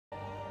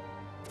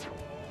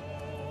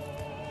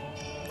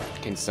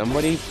Can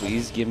somebody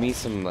please give me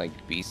some, like,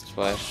 beast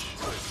flesh?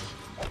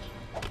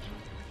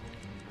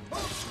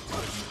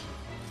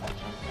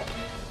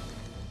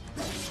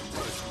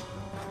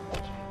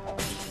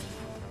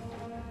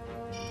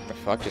 What the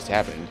fuck just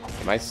happened?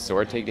 Did my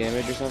sword take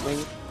damage or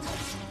something?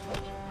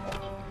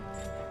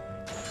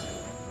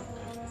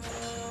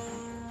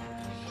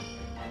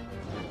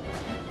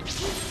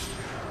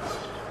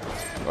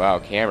 Wow,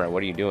 camera,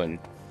 what are you doing?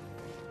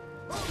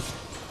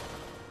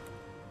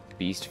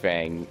 Beast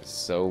Fang,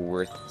 so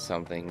worth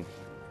something.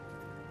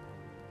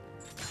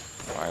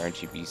 Why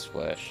aren't you beast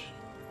flesh?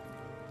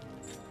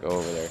 Go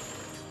over there.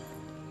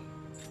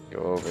 Go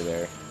over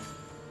there.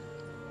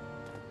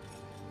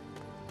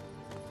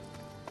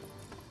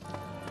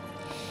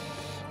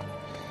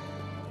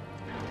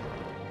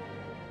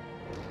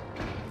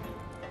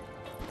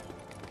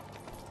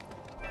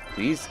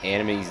 Do these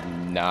enemies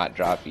not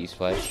drop beast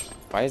flesh?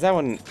 Why is that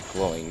one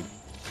glowing?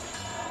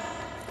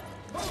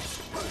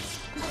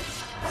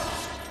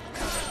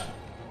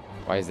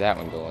 Why is that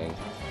one glowing?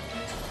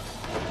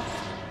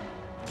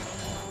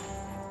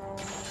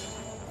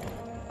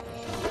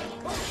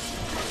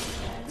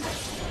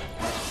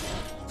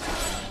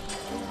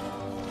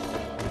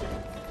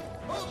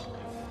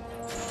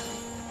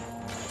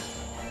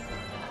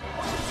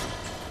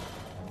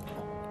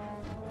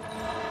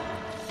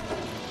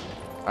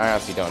 I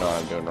honestly don't know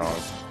what I'm doing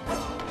wrong.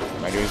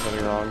 Am I doing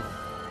something wrong?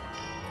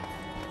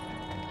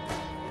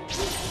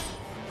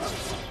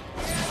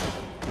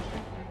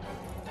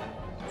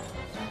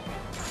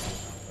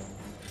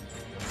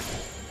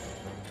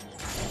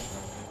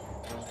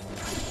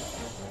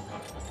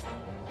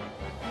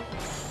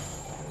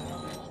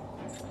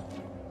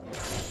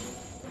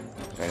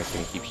 I'm just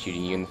gonna keep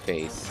shooting you in the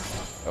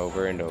face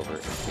over and over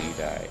until you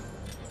die.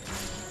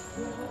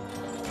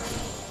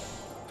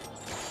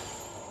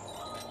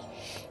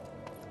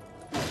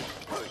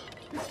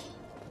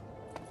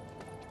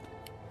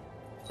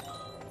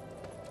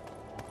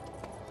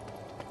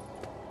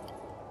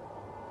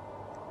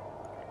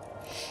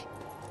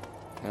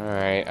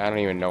 Alright, I don't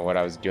even know what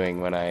I was doing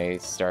when I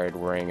started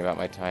worrying about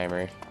my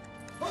timer.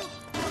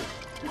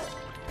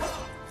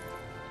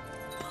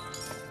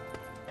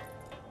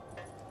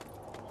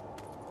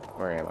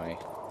 Where am I?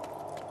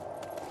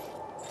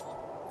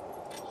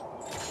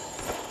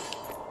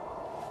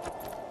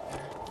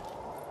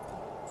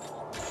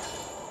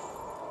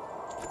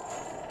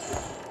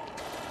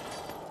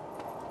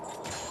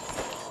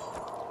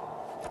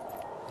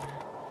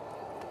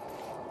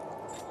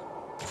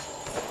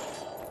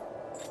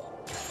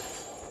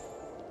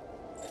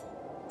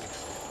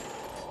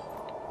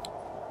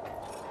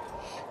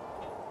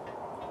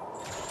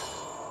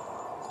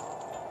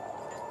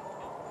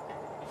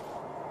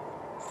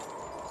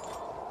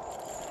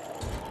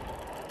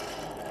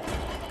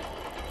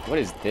 What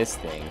is this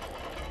thing?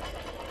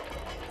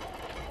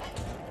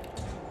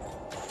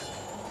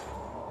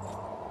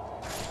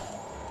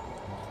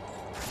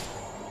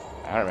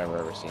 I don't remember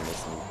ever seeing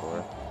this thing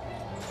before.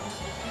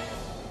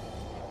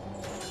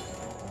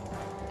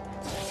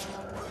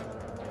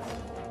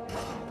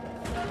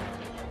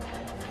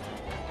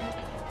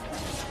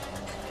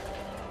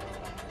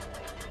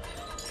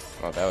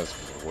 Well, that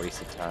was a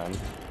waste of time.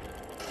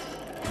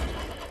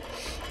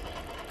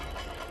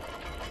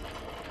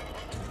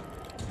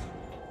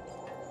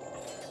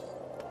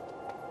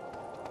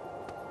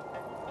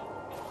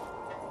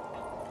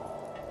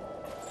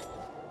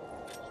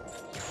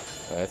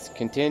 Let's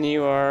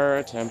continue our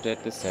attempt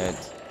at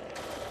descent.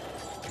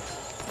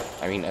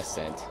 I mean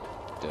ascent.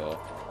 Duh.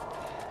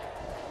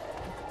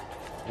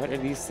 What are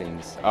these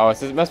things? Oh, it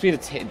says it must be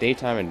the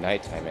daytime and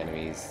nighttime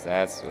enemies.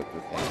 That's what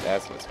the thing.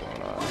 That's what's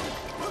going on.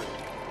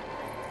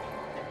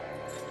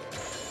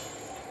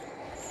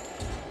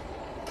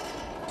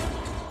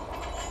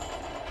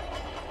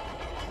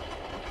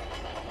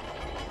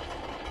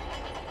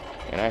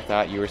 And I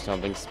thought you were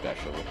something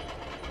special.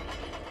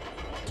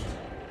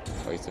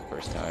 At least the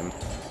first time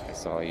I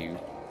saw you.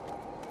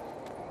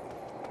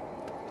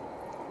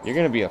 You're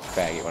gonna be a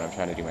faggot when I'm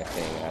trying to do my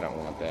thing. I don't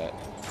want that.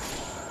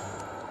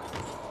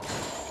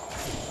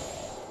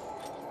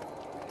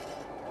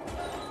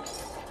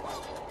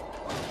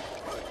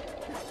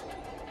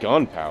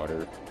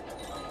 Gunpowder.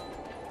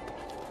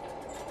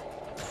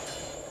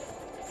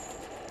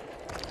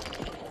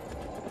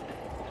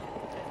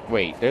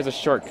 Wait, there's a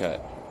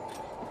shortcut.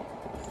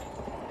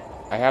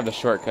 I have the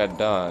shortcut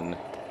done.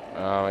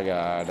 Oh my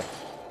god.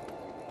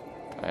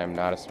 I am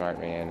not a smart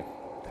man.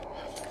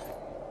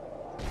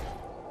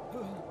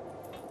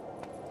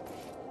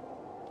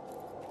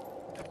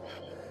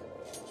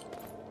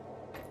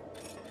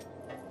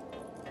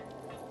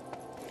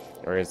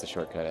 Where is the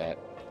shortcut at?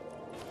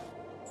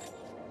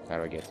 How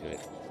do I get to it?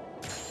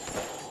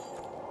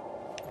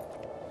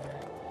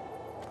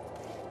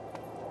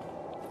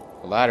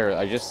 The ladder,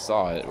 I just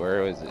saw it.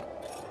 Where was it?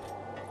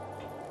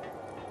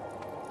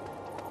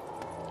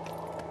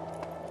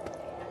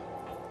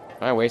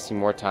 Am I wasting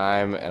more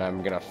time and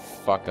I'm gonna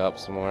fuck up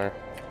some more?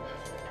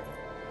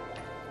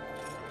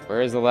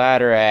 Where is the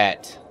ladder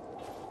at?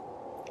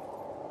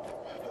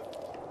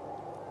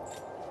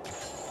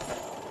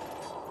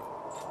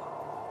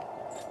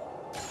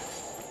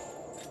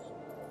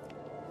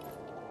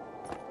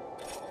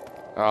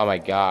 Oh my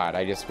god,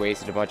 I just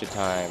wasted a bunch of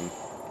time.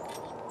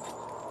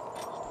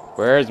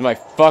 Where's my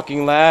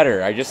fucking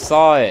ladder? I just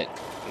saw it.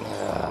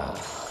 Ugh.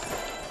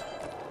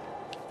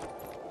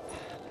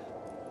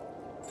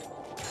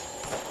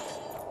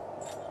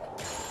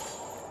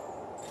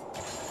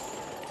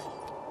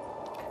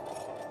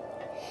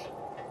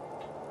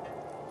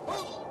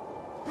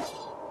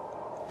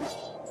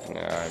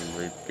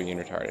 I'm being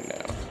retarded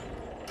now.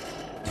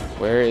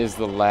 Where is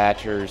the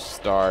ladder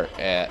start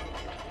at?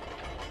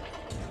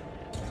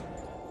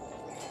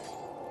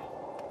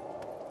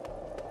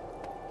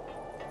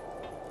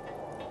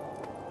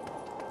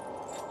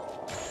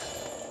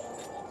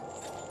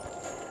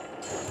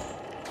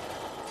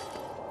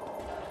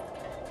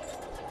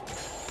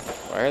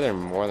 Why are there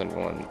more than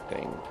one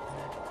thing?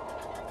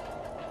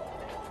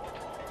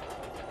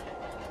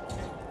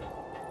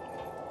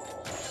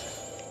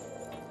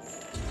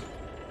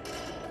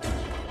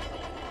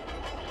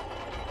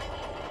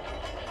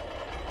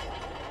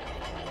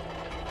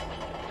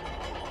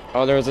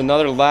 Oh, there was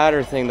another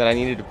ladder thing that I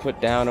needed to put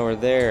down over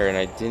there, and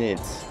I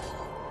didn't.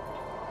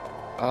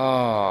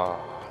 Oh,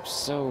 I'm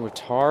so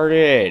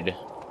retarded.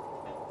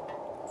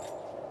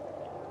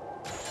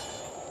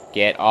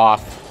 Get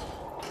off.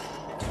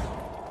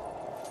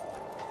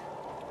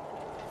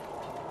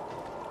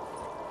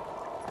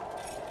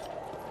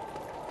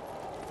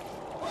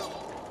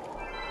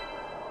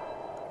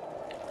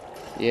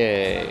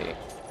 Yay.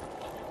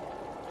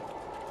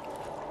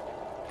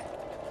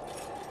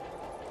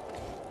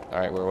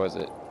 Alright, where was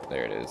it?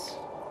 There it is.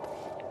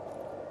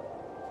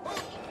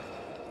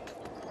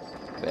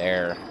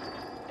 There.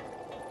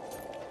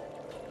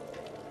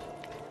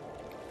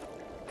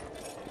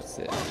 That's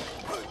it.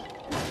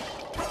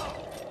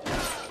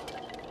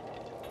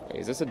 Wait,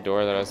 is this a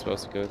door that I was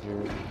supposed to go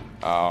through?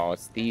 Oh,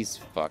 it's these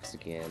fucks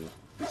again.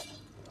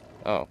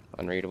 Oh,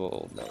 unreadable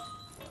old note.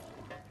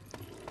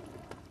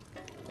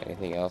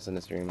 Anything else in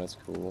this room that's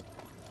cool?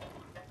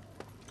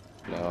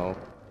 No.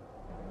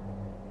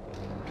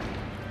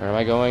 Where am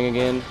I going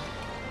again?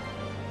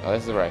 Oh,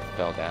 this is where I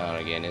fell down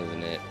again,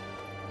 isn't it?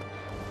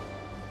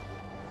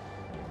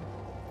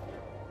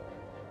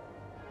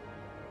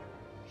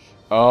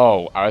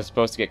 Oh, I was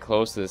supposed to get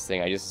close to this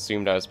thing. I just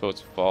assumed I was supposed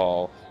to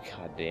fall.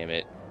 God damn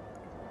it.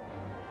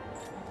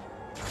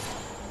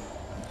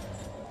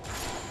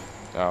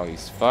 Oh,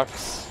 these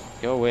fucks.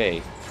 Go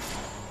away.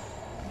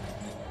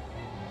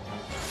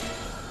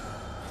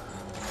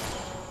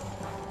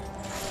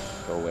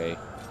 Go away.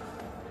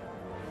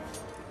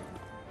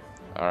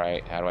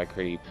 Alright, how do I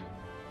creep?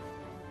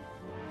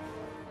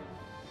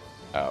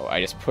 Oh,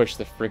 I just push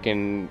the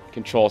freaking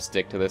control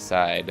stick to the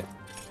side.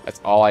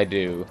 That's all I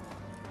do.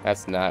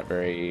 That's not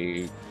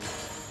very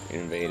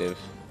innovative.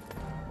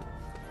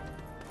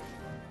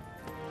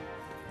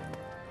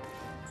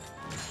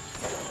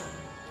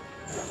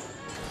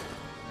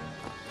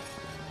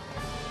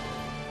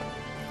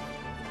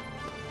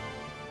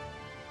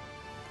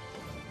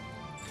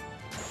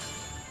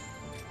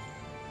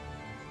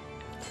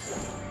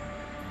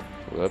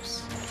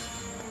 Whoops.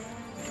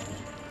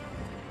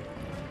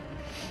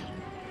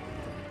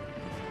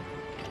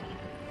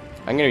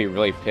 I'm gonna be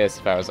really pissed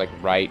if I was like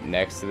right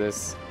next to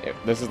this.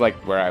 This is like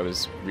where I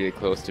was really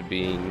close to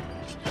being.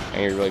 I'm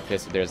gonna be really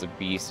pissed if there's a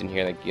beast in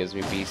here that gives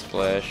me beast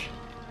flesh.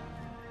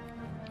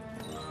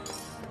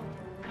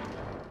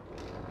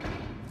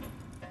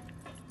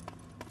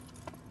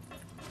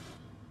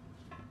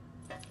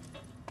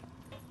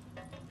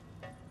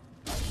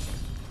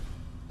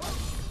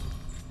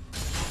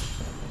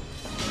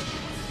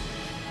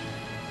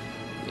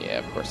 Yeah,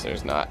 of course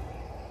there's not.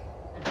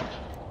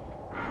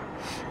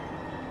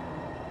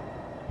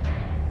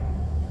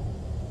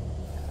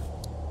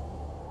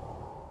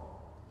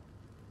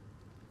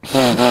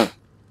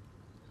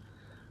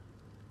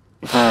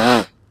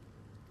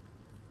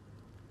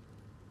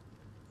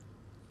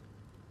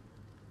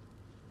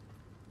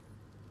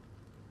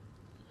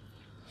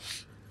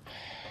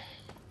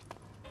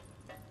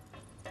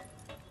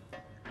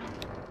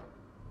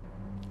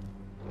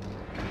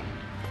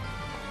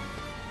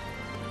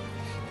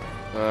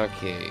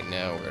 Okay,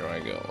 now where do I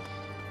go?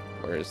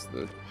 Where's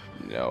the...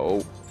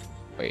 No.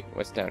 Wait,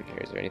 what's down here?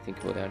 Is there anything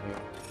cool down here?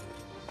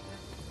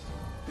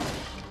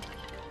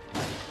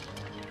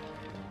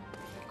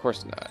 Of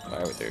course not.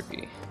 Why would there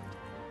be?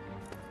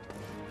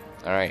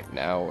 Alright,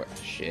 now...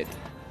 Shit.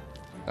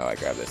 Oh, I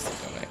grabbed this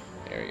thing, don't I?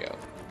 There we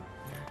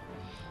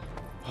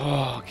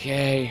go.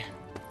 Okay.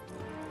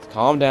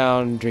 Calm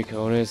down,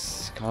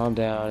 Draconis. Calm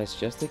down. It's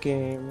just a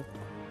game.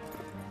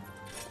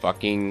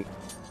 Fucking...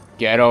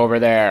 Get over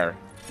there!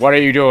 What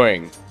are you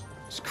doing?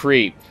 It's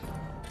creep.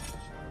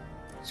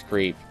 It's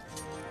creep.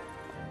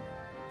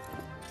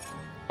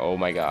 Oh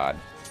my god.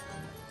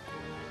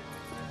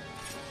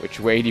 Which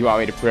way do you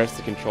want me to press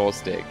the control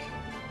stick?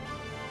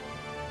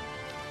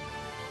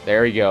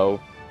 There we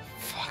go.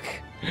 Fuck.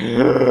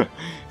 As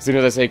soon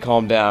as I say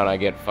calm down, I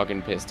get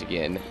fucking pissed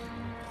again.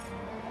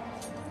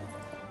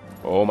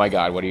 Oh my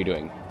god, what are you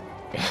doing?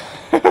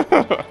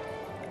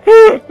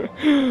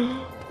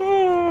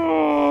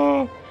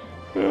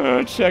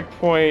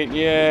 Checkpoint,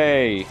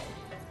 yay!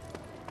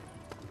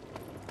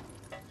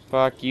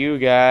 Fuck you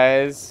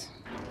guys.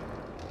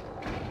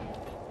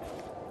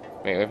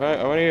 Wait, if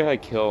I wonder if I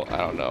kill, I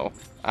don't know.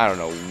 I don't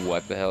know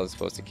what the hell is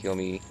supposed to kill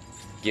me,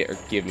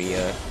 give me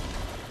a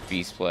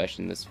beast flesh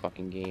in this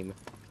fucking game.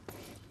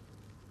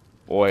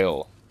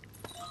 Oil.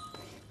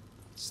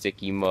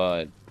 Sticky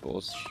mud.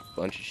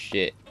 Bunch of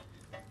shit.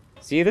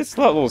 See, this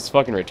level is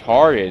fucking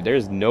retarded.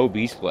 There's no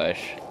beast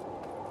flesh.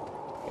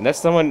 And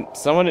that's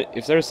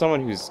if there's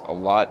someone who's a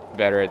lot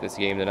better at this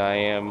game than I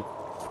am,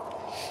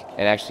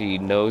 and actually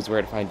knows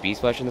where to find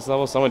beast flesh in this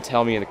level, someone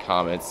tell me in the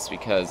comments,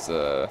 because,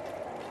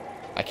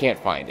 I can't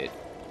find it.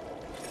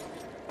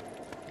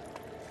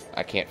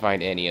 I can't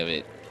find any of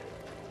it.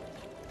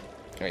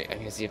 Alright, I'm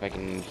gonna see if I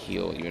can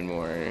heal even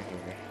more.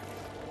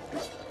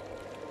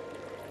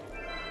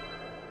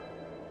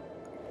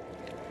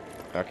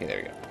 Okay, there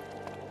we go.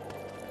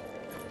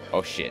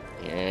 Oh shit.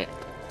 Yeah.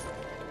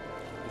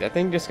 Is that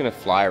thing just gonna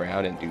fly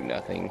around and do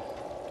nothing?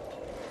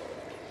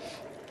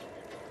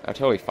 I'm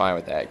totally fine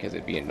with that, because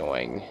it'd be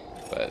annoying,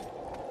 but...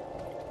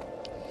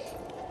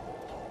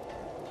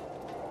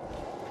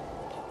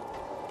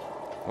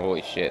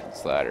 Holy shit,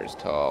 this ladder is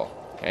tall.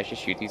 Can I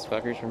just shoot these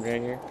fuckers from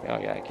right here? Oh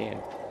yeah, I can.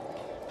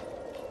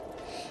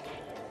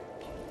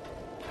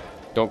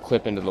 Don't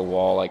clip into the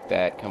wall like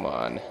that, come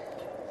on.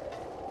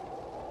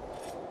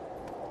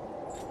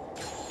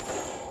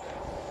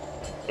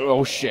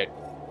 Oh shit.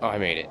 Oh, I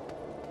made it.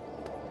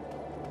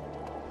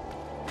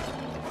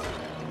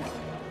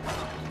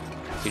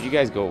 Could you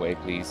guys go away,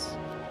 please?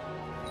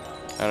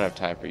 I don't have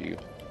time for you.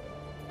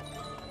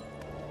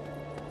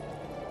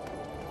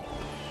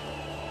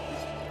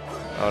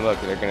 Oh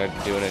look, they're gonna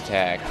do an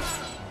attack.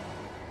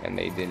 And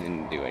they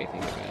didn't do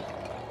anything to me.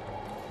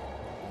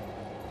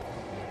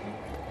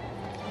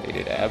 They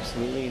did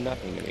absolutely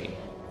nothing to me.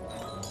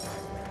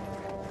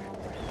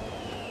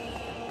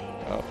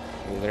 Oh,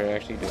 they're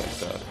actually doing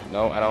stuff.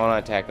 No, I don't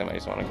want to attack them, I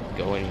just want to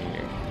go in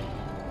here.